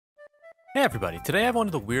Hey everybody, today I have one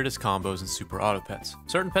of the weirdest combos in Super Auto Pets.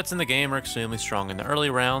 Certain pets in the game are extremely strong in the early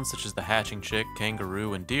rounds, such as the hatching chick,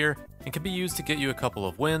 kangaroo, and deer, and can be used to get you a couple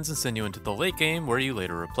of wins and send you into the late game where you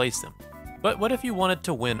later replace them. But what if you wanted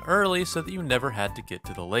to win early so that you never had to get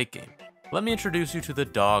to the late game? Let me introduce you to the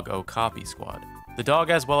dog Dogapi squad. The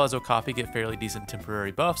dog as well as Dogapi get fairly decent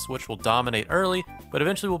temporary buffs, which will dominate early, but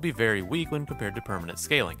eventually will be very weak when compared to permanent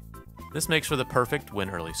scaling. This makes for the perfect win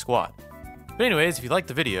early squad. But anyways, if you liked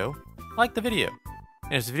the video, like the video.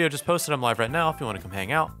 And if the video just posted, I'm live right now. If you want to come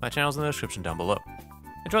hang out, my channel's in the description down below.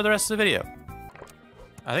 Enjoy the rest of the video.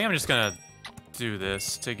 I think I'm just gonna do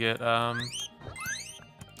this to get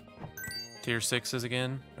tier 6s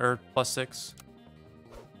again, or +6.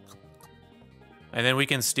 And then we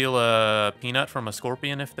can steal a peanut from a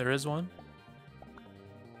scorpion if there is one.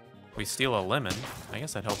 We steal a lemon. I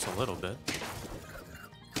guess that helps a little bit.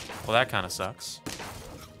 Well, that kind of sucks.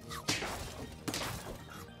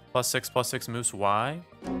 +6 moose. Why?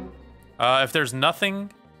 If there's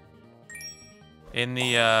nothing in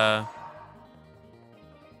the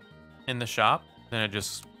shop, then it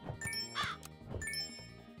just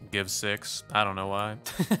gives 6. I don't know why.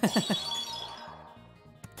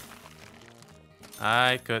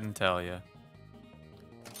 I couldn't tell you.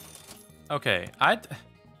 Okay,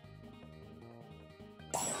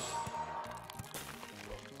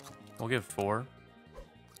 we'll give 4.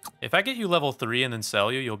 If I get you level 3 and then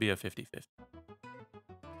sell you, you'll be a 50-50.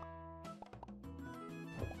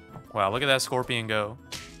 Wow, look at that scorpion go.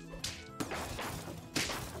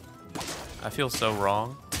 I feel so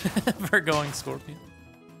wrong for going scorpion.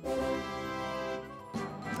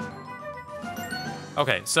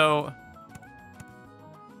 Okay, so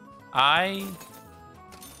I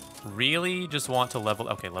really just want to level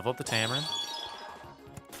up the Tamarin.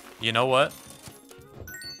 You know what?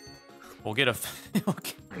 We'll get a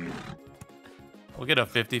we'll get a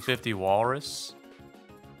 50-50 walrus.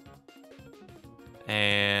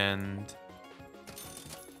 And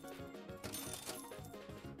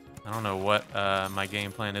I don't know what my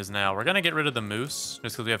game plan is now. We're gonna get rid of the moose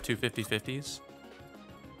just because we have two 50-50s.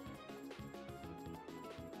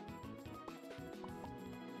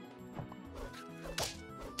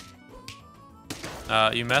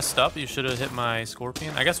 You messed up. You should have hit my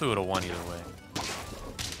scorpion. I guess we would have won either way.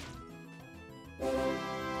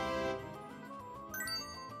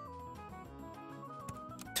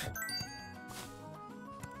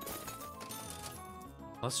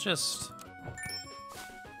 Let's just...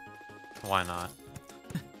 Why not?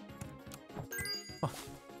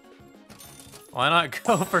 Why not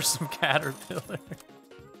go for some caterpillar?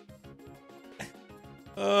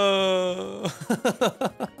 Oh.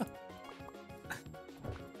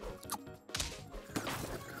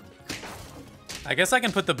 I guess I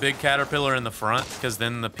can put the big caterpillar in the front, because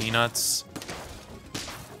then the peanuts...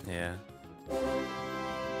 Yeah.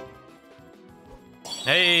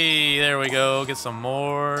 Hey, there we go. Get some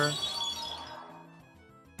more.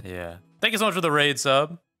 Yeah. Thank you so much for the raid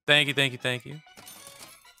sub. Thank you, thank you, thank you.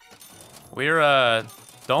 We're,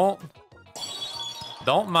 don't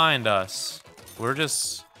mind us. We're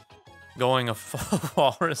just going a full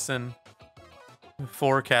walrus and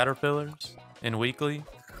 4 caterpillars in weekly.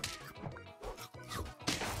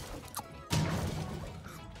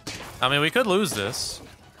 I mean, we could lose this.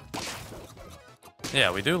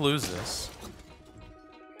 Yeah, we do lose this.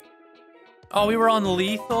 Oh, we were on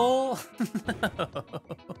lethal?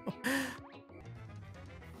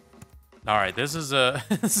 Alright, this is a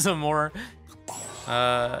this is a more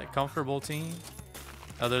comfortable team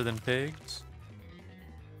other than pigs.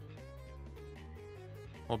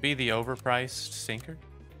 We'll be the overpriced sinker.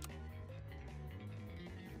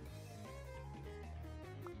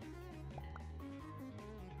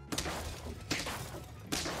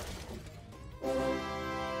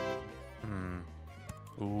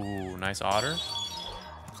 Ooh, nice otter.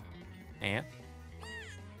 Ant.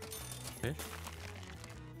 Fish.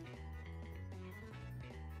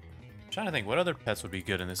 I'm trying to think, what other pets would be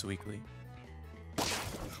good in this weekly?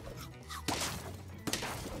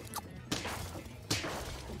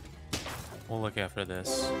 We'll look after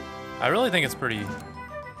this. I really think it's pretty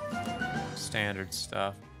standard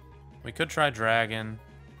stuff. We could try dragon.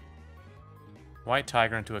 White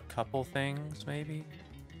tiger into a couple things, maybe?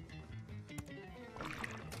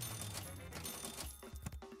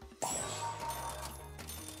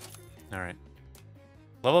 Alright.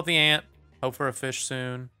 Level up the ant. Hope for a fish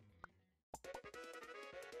soon.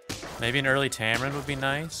 Maybe an early Tamarin would be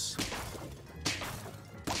nice.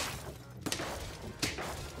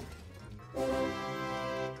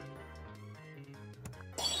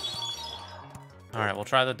 Alright, we'll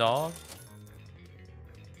try the dog.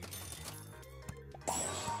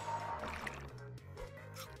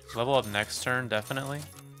 Level up next turn, definitely.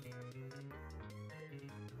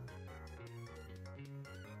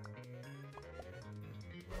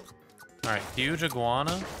 Alright, huge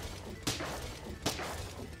iguana.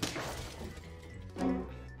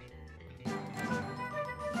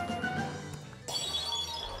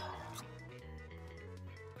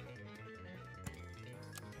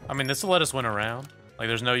 I mean, this will let us win a round. Like,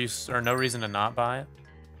 there's no use or no reason to not buy it.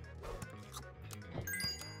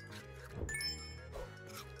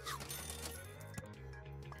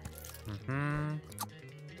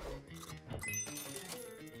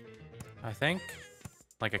 I think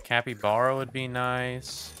like a capybara would be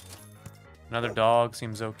nice. Another dog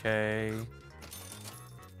seems okay.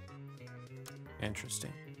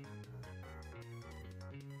 Interesting.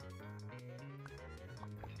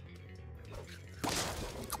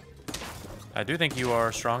 I do think you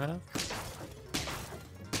are strong enough.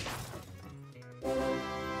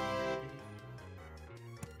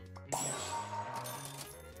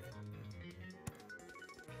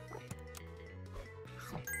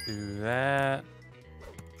 Do that.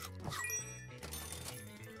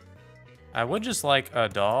 I would just like a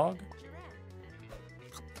dog.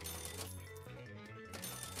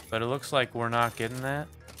 But it looks like we're not getting that.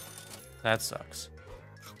 That sucks.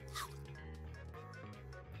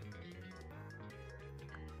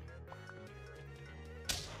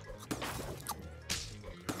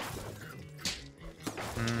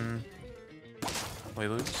 We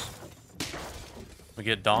lose. We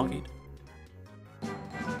get donkeyed.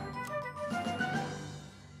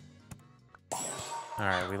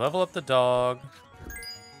 Alright, we level up the dog.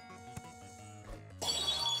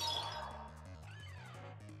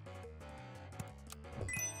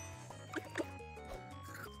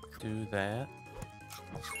 Do that.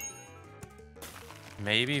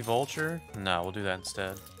 Maybe vulture? No, we'll do that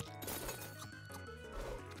instead.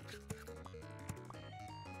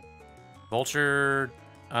 Vulture,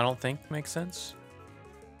 I don't think makes sense.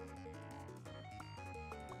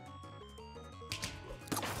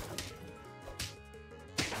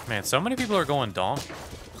 Man, so many people are going donk.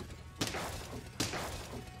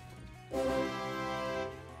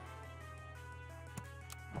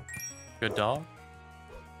 Good dog.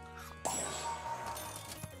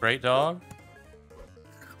 Great dog.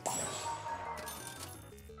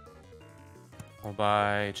 We'll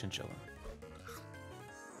buy chinchilla.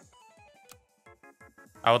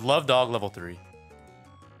 I would love dog level 3.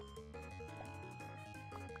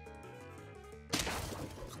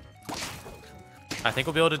 I think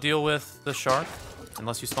we'll be able to deal with the shark,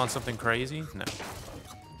 unless you spawn something crazy. No.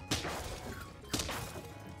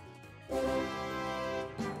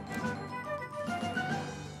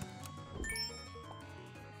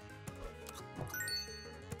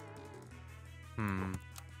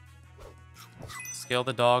 Scale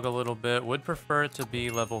the dog a little bit. Would prefer it to be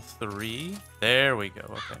level 3. There we go.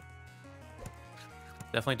 Okay.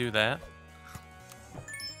 Definitely do that.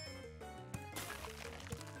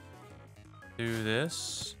 Do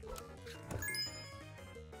this.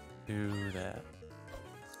 Do that.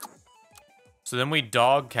 So then we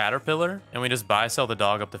dog caterpillar, and we just buy sell the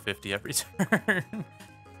dog up to 50 every turn.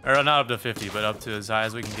 Or not up to 50, but up to as high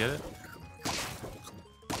as we can get it.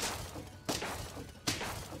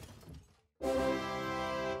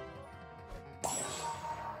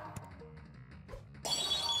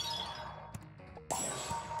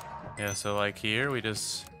 Yeah, so like here, we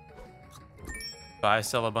just buy,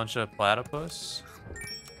 sell a bunch of platypus.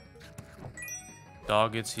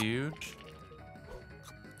 Dog gets huge.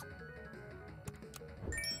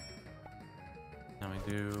 Then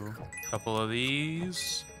we do a couple of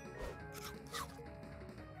these.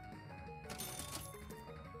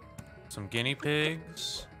 Some guinea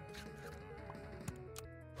pigs.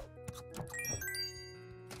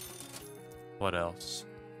 What else?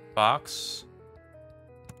 Fox.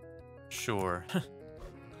 Sure.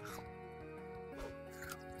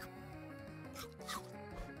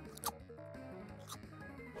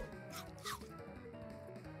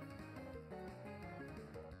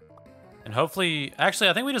 And hopefully, actually,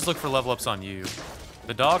 I think we just look for level ups on you.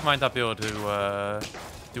 The dog might not be able to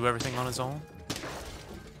do everything on his own.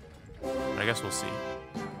 But I guess we'll see.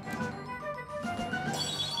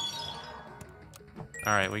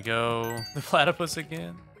 All right, we go the platypus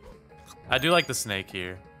again. I do like the snake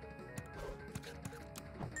here.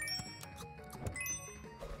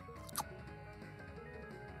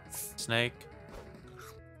 Snake.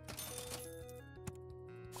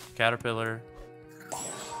 Caterpillar.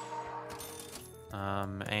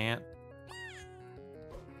 Ant.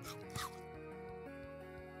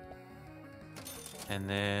 And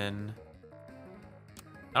then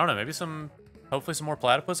I don't know, maybe hopefully some more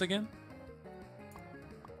platypus again.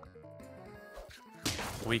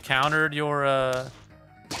 We countered your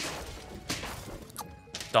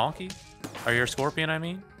donkey? Or your scorpion, I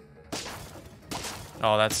mean?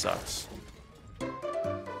 Oh, that sucks.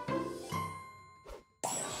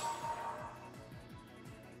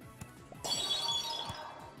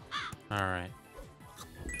 Alright.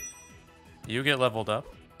 You get leveled up.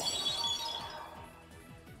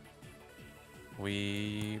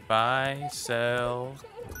 We buy, sell,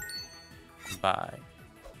 buy.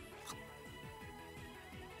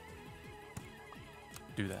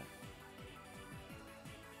 Do that.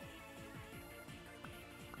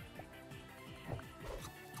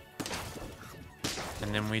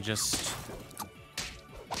 And then we just...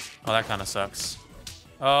 Oh, that kind of sucks.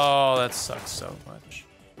 Oh, that sucks so much.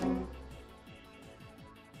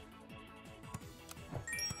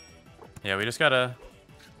 Yeah, we just gotta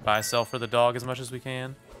buy, sell for the dog as much as we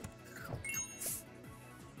can.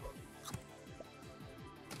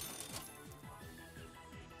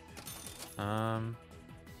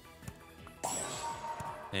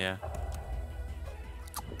 Yeah.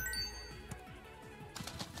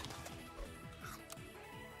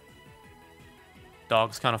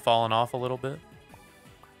 Dog's kind of falling off a little bit.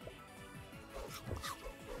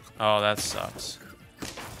 Oh, that sucks.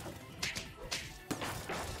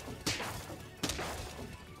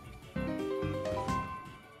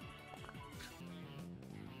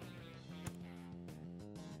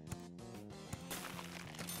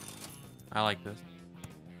 I like this.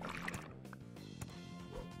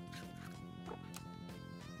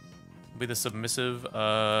 Be the submissive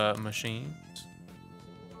machines.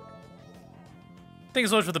 Thank you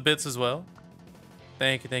so much for the bits as well.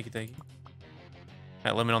 Thank you, thank you, thank you.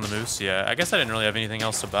 That limit on the moose, yeah. I guess I didn't really have anything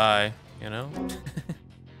else to buy, you know?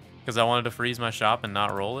 Because I wanted to freeze my shop and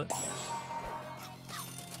not roll it.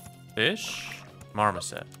 Fish?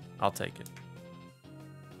 Marmoset. I'll take it.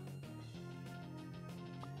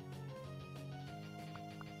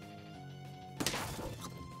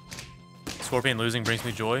 Scorpion losing brings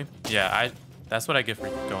me joy. Yeah, that's what I get for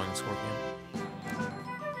going Scorpion.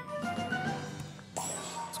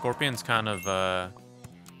 Scorpion's kind of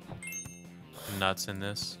nuts in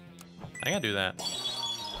this. I gotta do that.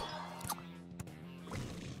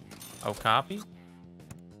 Oh, copy?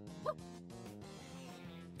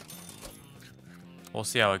 We'll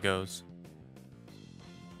see how it goes.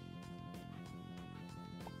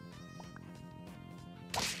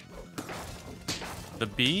 The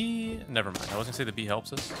bee? Never mind. I was gonna say the bee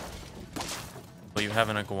helps us. But you have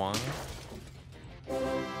an iguana.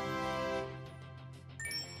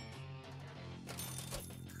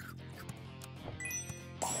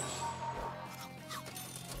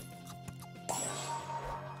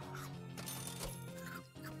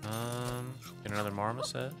 Get another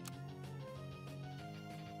marmoset.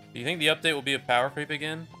 Do you think the update will be a power creep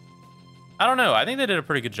again? I don't know. I think they did a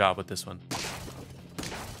pretty good job with this one.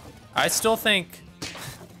 I still think...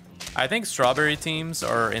 I think strawberry teams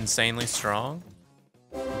are insanely strong.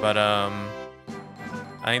 But, I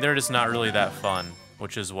think they're just not really that fun.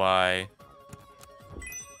 Which is why...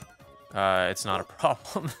 it's not a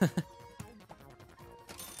problem.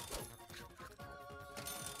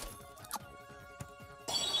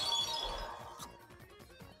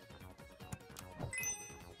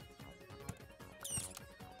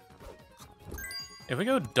 If we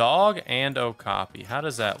go dog and Okapi, how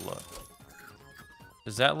does that look?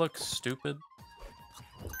 Does that look stupid?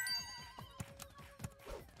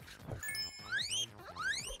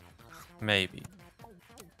 Maybe.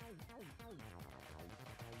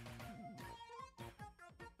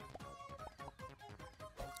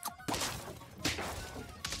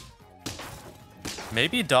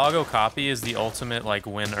 Maybe dog Okapi is the ultimate, like,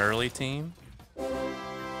 win early team.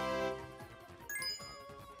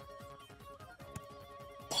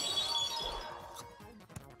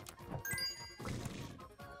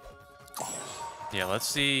 Yeah, let's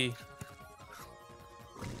see.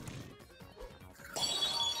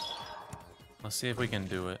 Let's see if we can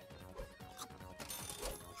do it.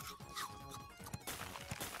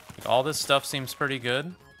 Like, all this stuff seems pretty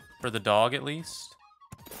good. For the dog, at least.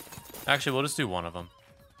 Actually, we'll just do one of them.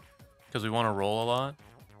 Because we want to roll a lot.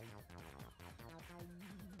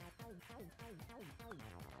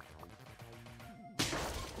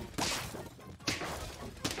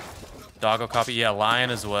 Doggo copy. Yeah, lion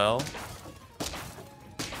as well.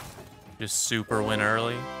 Just super win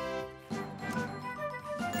early.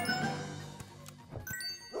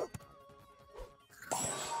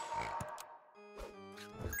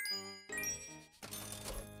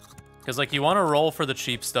 Because, like, you want to roll for the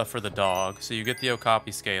cheap stuff for the dog. So you get the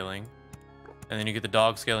Okapi scaling. And then you get the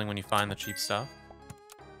dog scaling when you find the cheap stuff.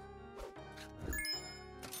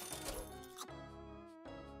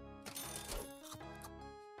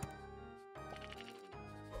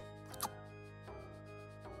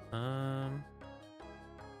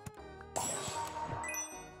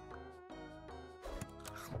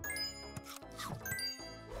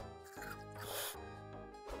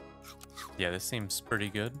 Yeah, this seems pretty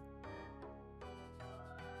good.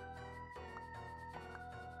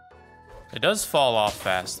 It does fall off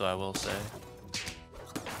fast, though, I will say.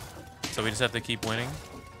 So we just have to keep winning.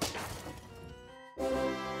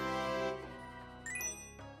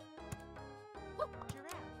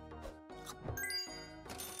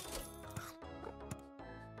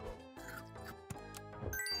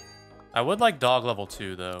 I would like dog level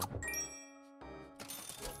 2, though.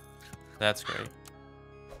 That's great.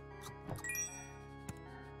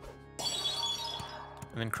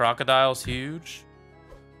 And then crocodile's huge.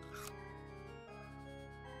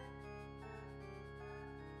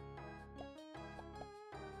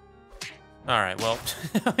 Alright, well,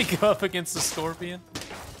 we go up against the scorpion.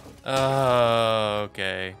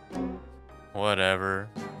 Okay. Whatever.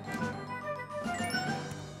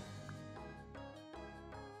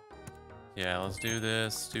 Yeah, let's do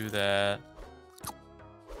this, do that.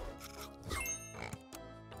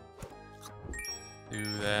 Do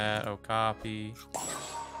that, Dogapi.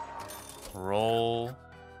 Roll.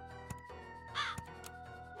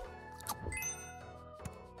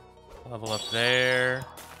 Level up there.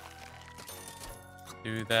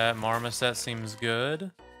 Do that. Marmoset seems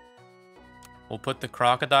good. We'll put the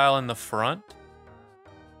crocodile in the front.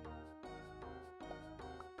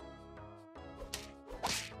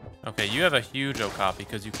 Okay, you have a huge Dogapi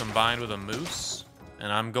because you combined with a moose,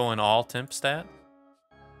 and I'm going all temp stat.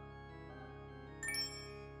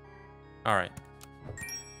 Alright.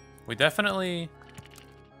 We definitely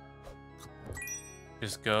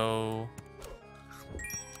just go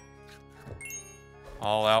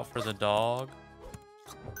all out for the dog.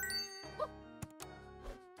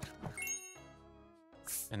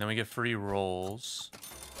 And then we get free rolls.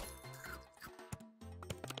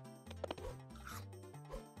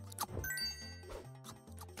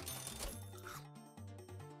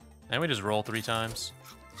 And we just roll 3 times.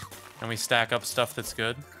 And we stack up stuff that's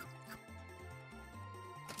good.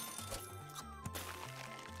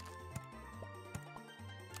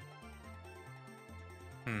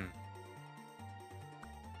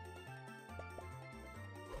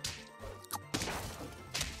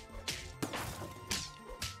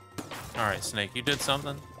 Alright, Snake, you did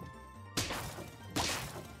something.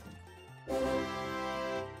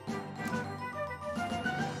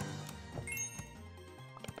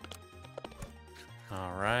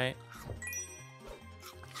 Alright.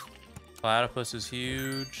 Platypus is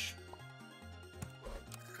huge.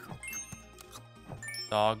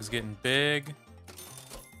 Dog's getting big.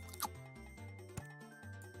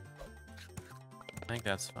 I think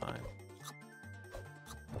that's fine.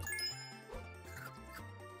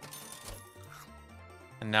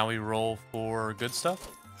 And now we roll for good stuff.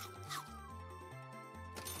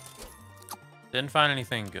 Didn't find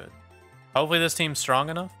anything good. Hopefully this team's strong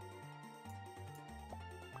enough.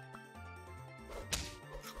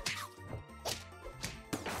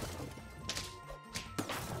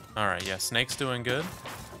 Alright, yeah, Snake's doing good.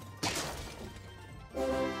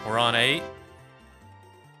 We're on 8.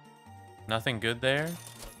 Nothing good there.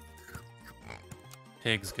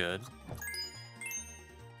 Pig's good.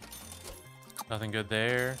 Nothing good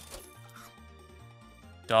there.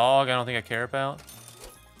 Dog, I don't think I care about.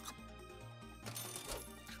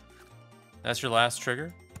 That's your last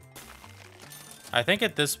trigger. I think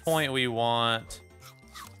at this point we want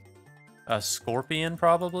a scorpion,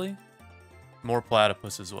 probably. More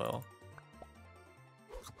platypus as well.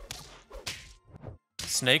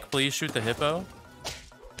 Snake, please shoot the hippo.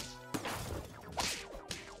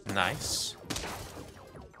 Nice.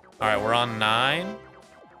 Alright, we're on 9.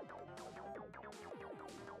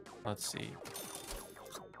 Let's see.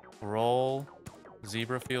 Roll.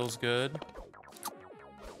 Zebra feels good.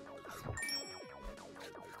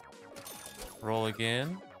 Roll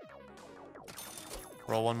again.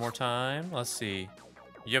 Roll one more time. Let's see.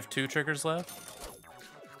 You have 2 triggers left?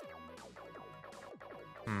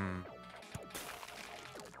 Hmm.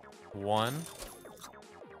 1.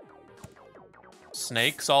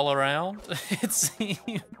 Snakes all around, it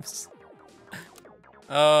seems.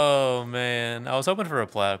 Oh, man. I was hoping for a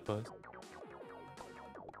platypus.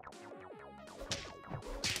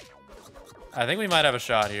 I think we might have a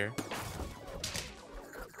shot here.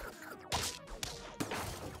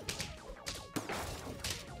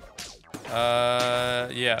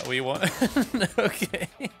 Yeah, we won. Okay.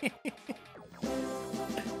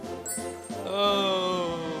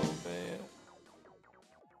 Oh, man.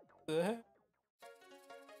 The heck?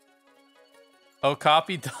 Oh,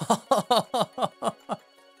 copy dog.